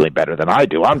significantly better than I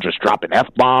do. I'm just dropping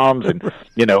F-bombs and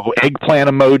eggplant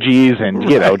emojis and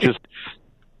just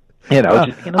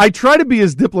I try to be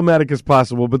as diplomatic as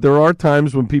possible, but there are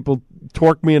times when people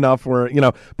torque me enough where,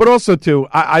 but also, too,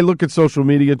 I look at social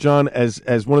media, John,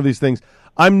 as one of these things.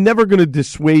 I'm never going to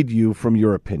dissuade you from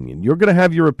your opinion. You're going to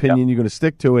have your opinion. You're going to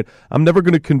stick to it. I'm never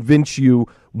going to convince you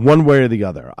one way or the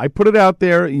other. I put it out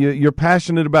there. You're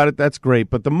passionate about it. That's great.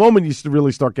 But the moment you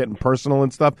really start getting personal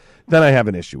and stuff, then I have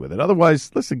an issue with it.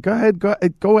 Otherwise, listen, go ahead,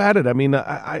 go at it. I mean,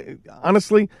 I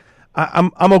honestly,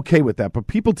 I'm okay with that. But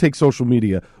people take social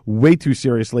media way too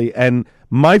seriously. And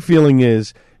my feeling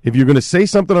is, if you're going to say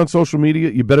something on social media,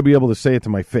 you better be able to say it to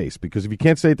my face. Because if you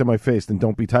can't say it to my face, then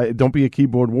don't be a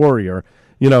keyboard warrior.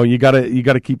 You got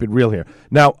to keep it real here.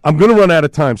 Now, I'm going to run out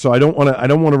of time, so I don't want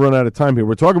to run out of time here.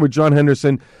 We're talking with John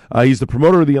Henderson. He's the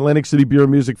promoter of the Atlantic City Beer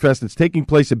and Music Fest. It's taking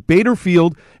place at Bader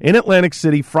Field in Atlantic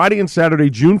City, Friday and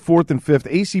Saturday, June 4th and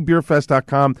 5th.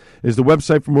 acbeerfest.com is the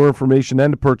website for more information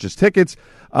and to purchase tickets.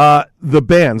 The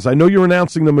bands, I know you're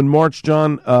announcing them in March,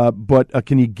 John, but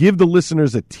can you give the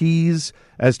listeners a tease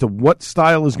as to what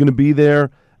style is going to be there?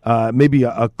 Maybe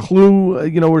a clue,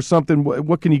 or something.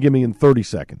 What can you give me in 30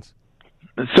 seconds?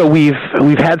 So we've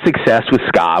had success with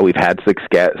ska, we've had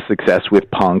success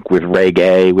with punk, with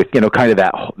reggae, with kind of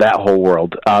that whole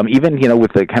world. Even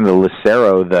with the kind of the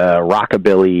Lucero, the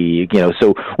rockabilly,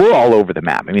 so we're all over the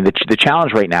map. I mean, the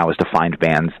challenge right now is to find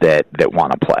bands that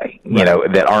want to play,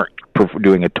 that aren't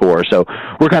doing a tour. So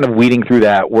we're kind of weeding through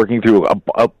that, working through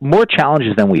more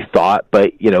challenges than we thought,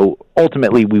 but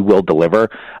ultimately we will deliver.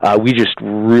 We just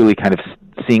really kind of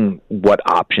seeing what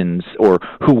options or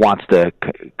who wants to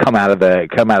come out of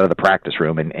the practice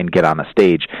room and get on a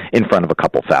stage in front of a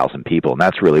couple thousand people, and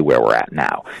that's really where we're at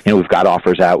now. We've got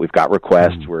offers out, we've got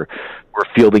requests, we're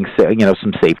fielding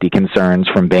some safety concerns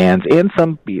from bands, and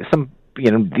some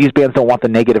these bands don't want the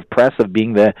negative press of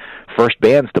being the first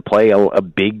bands to play a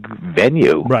big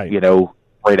venue, right?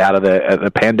 Right out of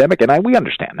the pandemic, and we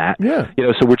understand that. Yeah.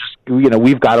 So we're just,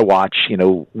 we've got to watch,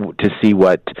 to see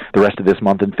what the rest of this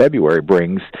month in February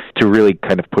brings to really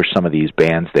kind of push some of these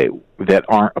bands that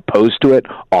aren't opposed to it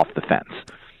off the fence.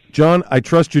 John, I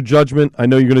trust your judgment. I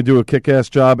know you're going to do a kick-ass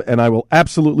job, and I will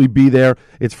absolutely be there.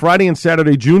 It's Friday and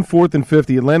Saturday, June 4th and 5th,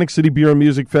 the Atlantic City Beer and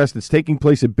Music Fest. It's taking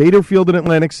place at Bader Field in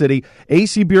Atlantic City.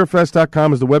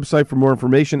 acbeerfest.com is the website for more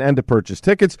information and to purchase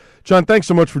tickets. John, thanks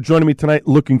so much for joining me tonight.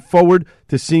 Looking forward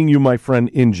to seeing you, my friend,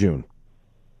 in June.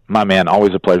 My man,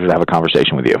 always a pleasure to have a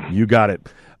conversation with you. You got it.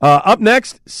 Up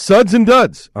next, Suds and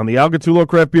Duds on the Al Gattullo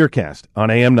Craft Beer Cast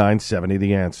on AM 970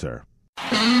 The Answer.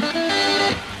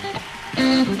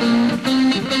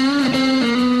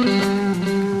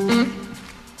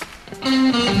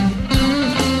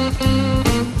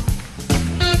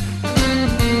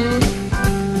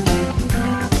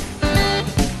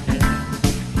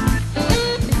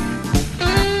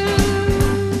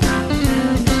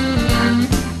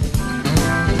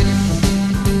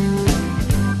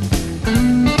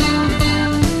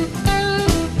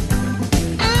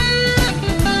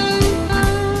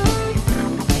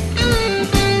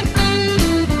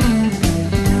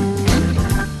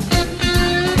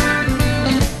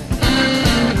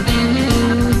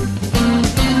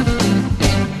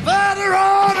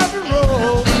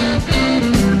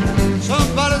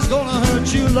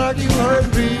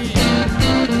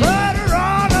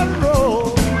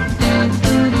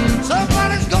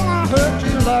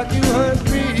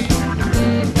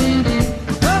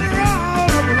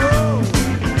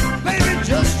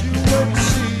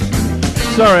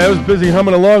 Sorry, I was busy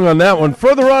humming along on that one.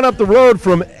 Further on up the road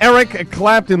from Eric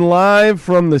Clapton live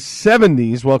from the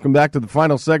 70s. Welcome back to the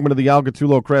final segment of the Al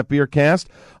Gattullo Craft Beer Cast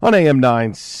on AM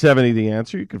 970 The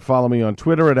Answer. You can follow me on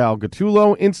Twitter at Al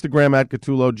Gattullo, Instagram at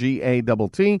Gattullo,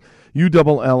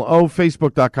 GATTULLO,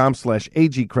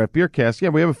 Facebook.com/AG Craft Beer Cast. Yeah,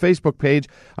 we have a Facebook page.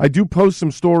 I do post some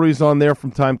stories on there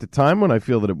from time to time when I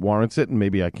feel that it warrants it, and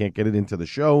maybe I can't get it into the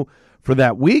show for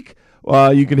that week.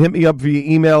 You can hit me up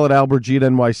via email at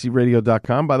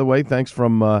albertg@nycradio.com. By the way, thanks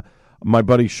from my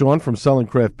buddy Sean from Selling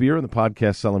Craft Beer and the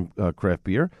podcast Selling Craft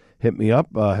Beer. Hit me up.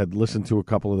 Had listened to a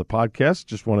couple of the podcasts.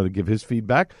 Just wanted to give his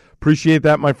feedback. Appreciate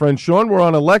that, my friend Sean. We're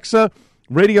on Alexa,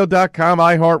 radio.com,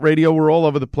 iHeartRadio. We're all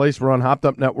over the place. We're on Hopped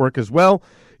Up Network as well.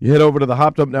 You head over to the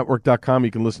hoppedupnetwork.com.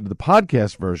 You can listen to the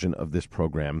podcast version of this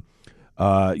program,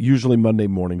 usually Monday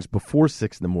mornings before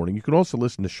 6 in the morning. You can also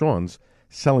listen to Sean's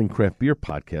Selling Craft Beer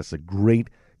podcast, a great,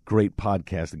 great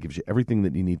podcast that gives you everything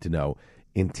that you need to know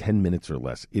in 10 minutes or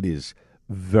less. It is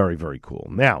very, very cool.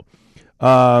 Now,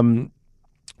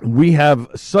 we have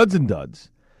Suds and Duds.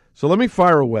 So let me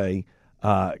fire away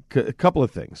a couple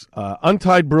of things.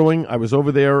 Untied Brewing, I was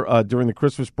over there during the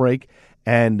Christmas break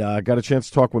and got a chance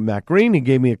to talk with Matt Green. He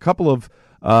gave me a couple of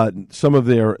some of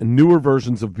their newer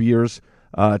versions of beers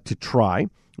to try.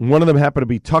 One of them happened to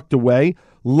be tucked away.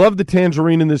 Love the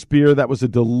tangerine in this beer. That was a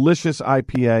delicious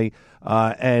IPA.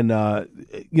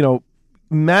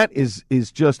 Matt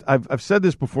is just, I've said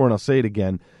this before and I'll say it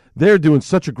again. They're doing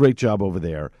such a great job over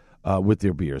there with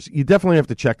their beers. You definitely have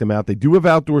to check them out. They do have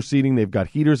outdoor seating. They've got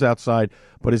heaters outside,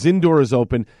 but his indoor is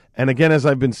open. And again, as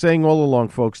I've been saying all along,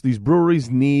 folks, these breweries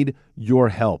need your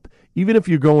help. Even if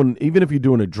you're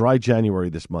doing a dry January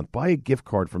this month, buy a gift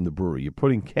card from the brewery. You're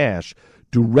putting cash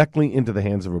directly into the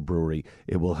hands of a brewery.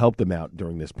 It will help them out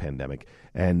during this pandemic,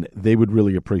 and they would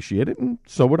really appreciate it, and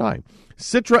so would I.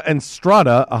 Citra and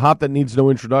Strata, a hop that needs no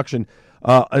introduction,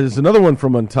 is another one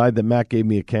from Untied that Matt gave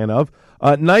me a can of.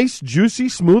 Nice, juicy,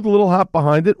 smooth little hop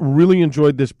behind it. Really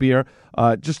enjoyed this beer.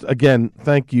 Just again,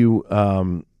 thank you,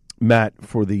 Matt,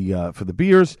 for the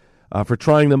beers, for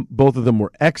trying them. Both of them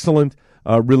were excellent.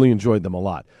 Really enjoyed them a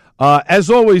lot. As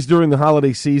always during the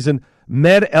holiday season,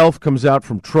 Mad Elf comes out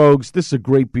from Trogs. This is a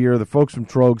great beer. The folks from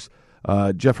Trogs,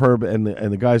 Jeff Herb and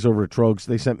the guys over at Trogs,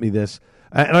 they sent me this.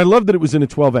 And I love that it was in a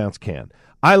 12-ounce can.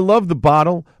 I love the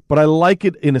bottle, but I like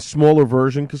it in a smaller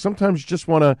version because sometimes you just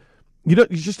want to, you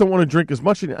just don't want to drink as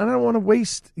much. And I don't want to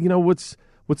waste, what's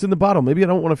in the bottle. Maybe I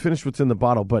don't want to finish what's in the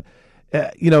bottle, but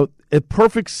a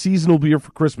perfect seasonal beer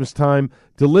for Christmas time.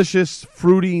 Delicious,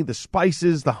 fruity, the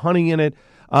spices, the honey in it.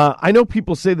 I know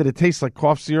people say that it tastes like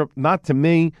cough syrup. Not to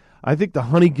me. I think the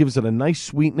honey gives it a nice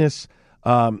sweetness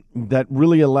that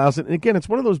really allows it. And again, it's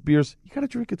one of those beers, you got to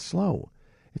drink it slow.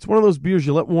 It's one of those beers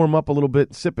you let warm up a little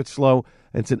bit, sip it slow.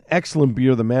 And it's an excellent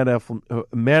beer, the Mad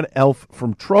Elf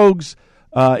from Trogs.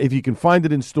 If you can find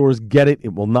it in stores, get it.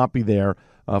 It will not be there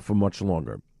for much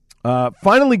longer.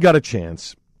 Finally got a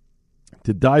chance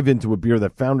to dive into a beer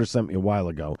that Founder sent me a while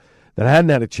ago that I hadn't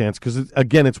had a chance because,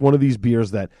 again, it's one of these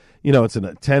beers that, it's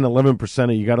a 10,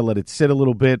 11%. You got to let it sit a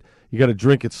little bit. You got to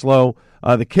drink it slow.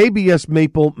 The KBS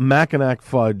Maple Mackinac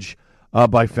Fudge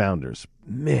by Founders.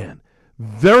 Man,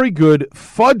 very good,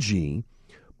 fudgy,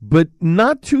 but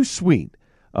not too sweet.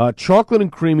 Chocolate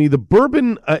and creamy. The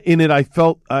bourbon in it, I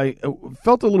felt a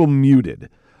little muted,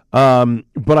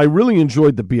 but I really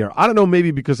enjoyed the beer. I don't know,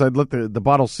 maybe because I'd let the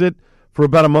bottle sit for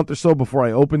about a month or so before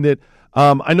I opened it.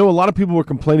 I know a lot of people were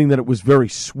complaining that it was very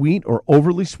sweet or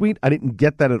overly sweet. I didn't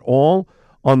get that at all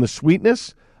on the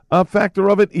sweetness factor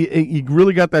of it. You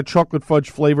really got that chocolate fudge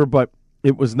flavor, but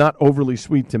it was not overly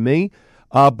sweet to me.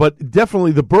 But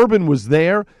definitely the bourbon was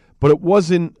there, but it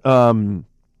wasn't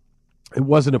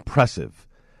oppressive.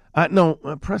 No,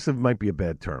 oppressive might be a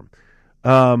bad term.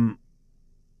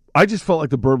 I just felt like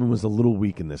the bourbon was a little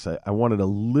weak in this. I wanted a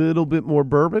little bit more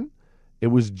bourbon. It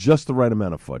was just the right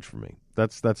amount of fudge for me.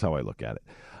 That's how I look at it.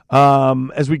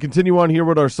 As we continue on here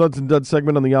with our Suds and Duds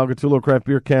segment on the Al Gattullo Craft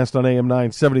Beer Cast on AM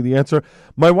 970, The Answer,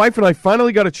 my wife and I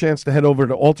finally got a chance to head over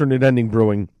to Alternate Ending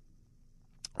Brewing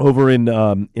over in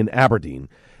Aberdeen.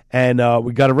 And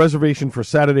we got a reservation for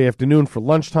Saturday afternoon for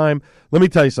lunchtime. Let me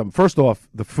tell you something. First off,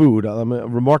 the food. I'm going to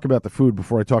remark about the food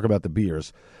before I talk about the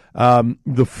beers.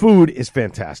 The food is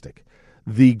fantastic.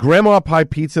 The grandma pie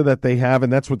pizza that they have,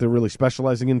 and that's what they're really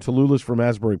specializing in. Tallulah's from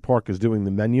Asbury Park is doing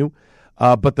the menu.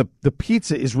 But the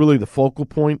pizza is really the focal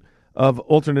point of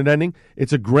Alternate Ending.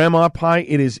 It's a grandma pie.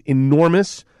 It is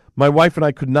enormous. My wife and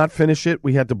I could not finish it.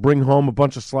 We had to bring home a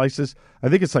bunch of slices. I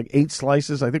think it's like 8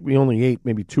 slices. I think we only ate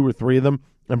maybe 2 or 3 of them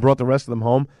and brought the rest of them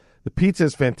home. The pizza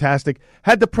is fantastic.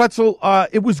 Had the pretzel.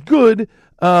 It was good.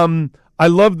 I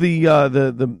love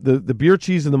the beer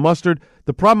cheese and the mustard.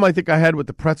 The problem I think I had with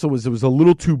the pretzel was it was a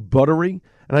little too buttery.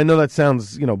 And I know that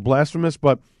sounds, blasphemous,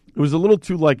 but it was a little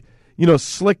too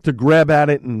slick to grab at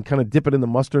it and kind of dip it in the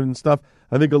mustard and stuff.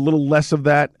 I think a little less of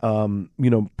that,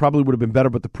 probably would have been better,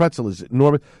 but the pretzel is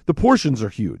enormous. The portions are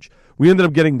huge. We ended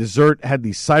up getting dessert, had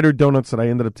these cider donuts that I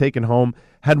ended up taking home,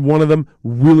 had one of them,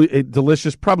 really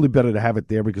delicious, probably better to have it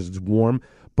there because it's warm,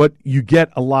 but you get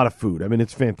a lot of food. I mean,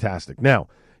 it's fantastic. Now,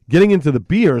 getting into the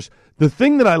beers, the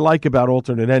thing that I like about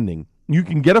Alternate Ending, you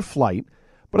can get a flight,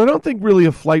 but I don't think really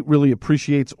a flight really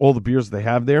appreciates all the beers they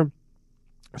have there.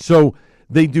 So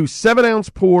they do 7-ounce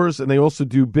pours, and they also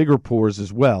do bigger pours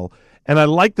as well. And I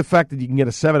like the fact that you can get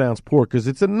a 7-ounce pour because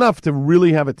it's enough to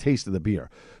really have a taste of the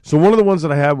beer. So one of the ones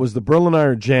that I had was the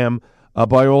Berliner Jam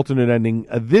by Alternate Ending.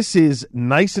 This is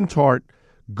nice and tart,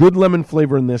 good lemon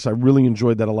flavor in this. I really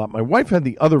enjoyed that a lot. My wife had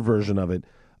the other version of it,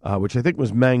 which I think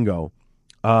was mango.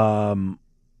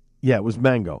 It was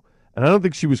mango. And I don't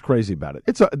think she was crazy about it.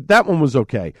 That one was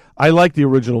okay. I like the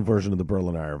original version of the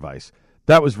Berliner Weiss.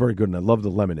 That was very good, and I love the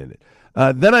lemon in it.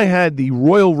 Then I had the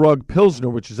Royal Rug Pilsner,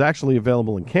 which is actually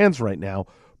available in cans right now.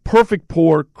 Perfect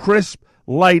pour, crisp,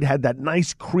 light, had that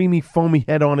nice creamy, foamy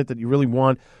head on it that you really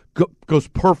want. Goes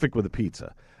perfect with a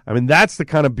pizza. I mean, that's the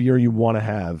kind of beer you want to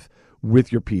have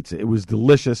with your pizza. It was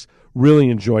delicious. Really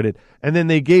enjoyed it. And then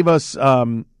they gave us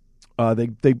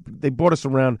they brought us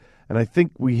around, and I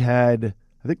think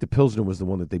the Pilsner was the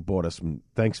one that they bought us. And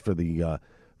thanks for the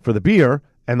beer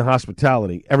and the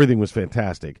hospitality. Everything was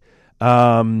fantastic.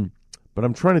 But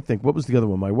I'm trying to think, what was the other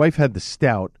one? My wife had the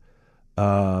stout.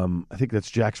 I think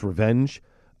that's Jack's Revenge,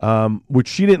 which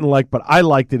she didn't like, but I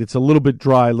liked it. It's a little bit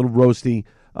dry, a little roasty.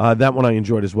 That one I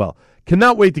enjoyed as well.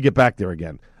 Cannot wait to get back there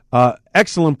again.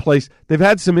 Excellent place. They've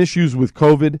had some issues with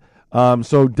COVID,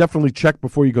 so definitely check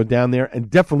before you go down there, and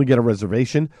definitely get a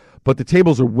reservation. But the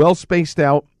tables are well spaced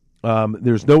out.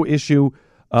 There's no issue,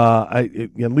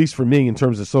 at least for me, in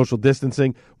terms of social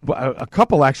distancing. A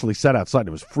couple actually sat outside.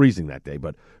 It was freezing that day,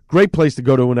 but great place to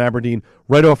go to in Aberdeen,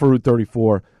 right off of Route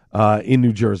 34 in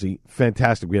New Jersey.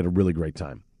 Fantastic. We had a really great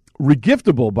time.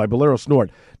 Regiftable by Bolero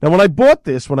Snort. Now, when I bought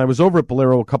this, when I was over at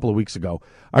Bolero a couple of weeks ago,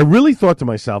 I really thought to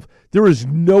myself, there is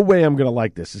no way I'm going to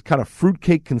like this. It's kind of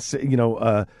fruitcake,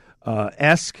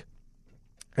 esque.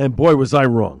 And boy, was I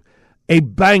wrong. A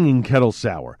banging kettle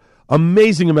sour.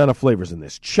 Amazing amount of flavors in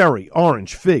this. Cherry,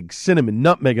 orange, fig, cinnamon,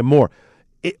 nutmeg, and more.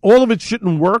 All of it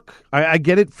shouldn't work. I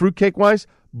get it, fruitcake-wise,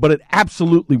 but it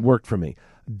absolutely worked for me.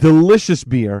 Delicious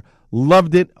beer.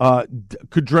 Loved it.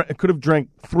 Could have drank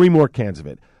 3 more cans of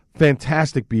it.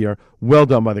 Fantastic beer. Well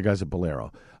done by the guys at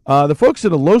Bolero. The folks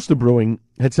at Alosta Brewing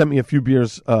had sent me a few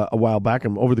beers a while back,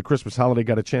 and over the Christmas holiday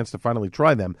got a chance to finally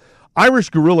try them. Irish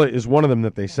Gorilla is one of them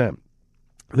that they sent.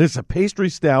 This is a pastry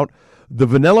stout. The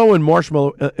vanilla and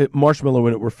marshmallow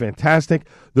in it were fantastic.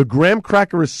 The graham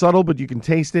cracker is subtle, but you can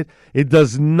taste it. It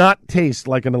does not taste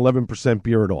like an 11%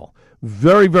 beer at all.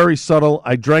 Very, very subtle.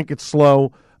 I drank it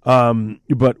slow,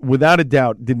 but without a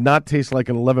doubt, did not taste like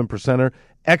an 11%er.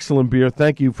 Excellent beer.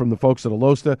 Thank you from the folks at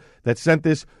Alosta that sent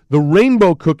this. The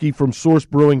Rainbow Cookie from Source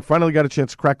Brewing. Finally got a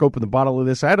chance to crack open the bottle of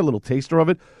this. I had a little taster of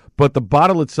it, but the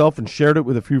bottle itself, and shared it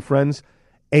with a few friends.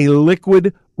 A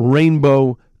liquid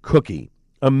rainbow cookie.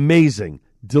 Amazing.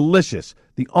 Delicious.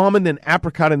 The almond and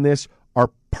apricot in this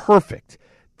are perfect.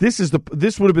 This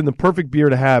would have been the perfect beer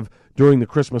to have during the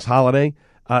Christmas holiday.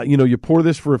 You pour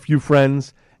this for a few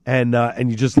friends, and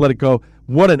you just let it go.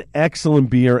 What an excellent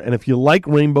beer. And if you like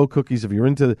rainbow cookies, if you're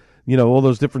into, all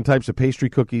those different types of pastry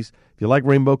cookies, if you like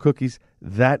rainbow cookies,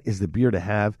 that is the beer to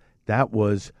have. That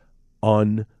was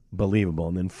unbelievable.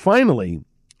 And then finally,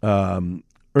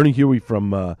 Ernie Huey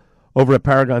from over at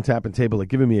Paragon Tap and Table had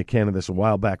given me a can of this a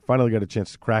while back. Finally got a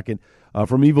chance to crack it.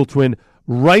 From Evil Twin,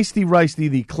 Ricey,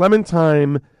 the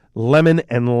Clementine lemon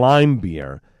and lime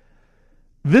beer.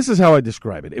 This is how I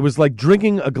describe it. It was like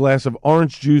drinking a glass of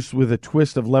orange juice with a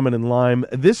twist of lemon and lime.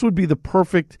 This would be the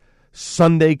perfect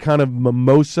Sunday kind of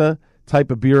mimosa type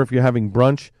of beer if you're having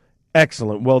brunch.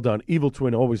 Excellent. Well done. Evil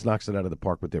Twin always knocks it out of the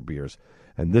park with their beers,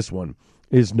 and this one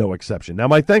is no exception. Now,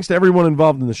 my thanks to everyone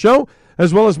involved in the show,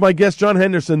 as well as my guest, John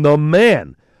Henderson, the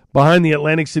man behind the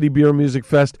Atlantic City Beer Music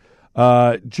Fest,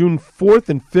 June 4th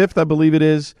and 5th, I believe it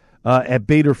is, at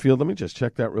Bader Field. Let me just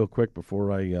check that real quick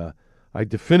before I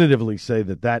definitively say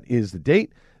that is the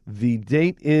date. The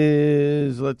date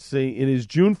is, it is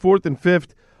June 4th and 5th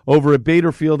over at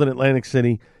Bader Field in Atlantic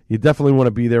City. You definitely want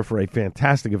to be there for a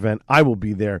fantastic event. I will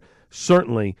be there,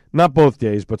 certainly, not both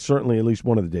days, but certainly at least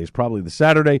one of the days, probably the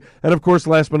Saturday. And, of course,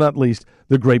 last but not least,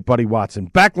 the great Buddy Watson.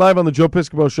 Back live on the Joe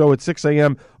Piscopo Show at 6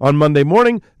 a.m. on Monday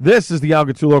morning. This is the Al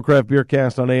Gattullo Craft Beer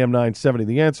Cast on AM 970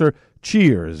 The Answer.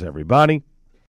 Cheers, everybody.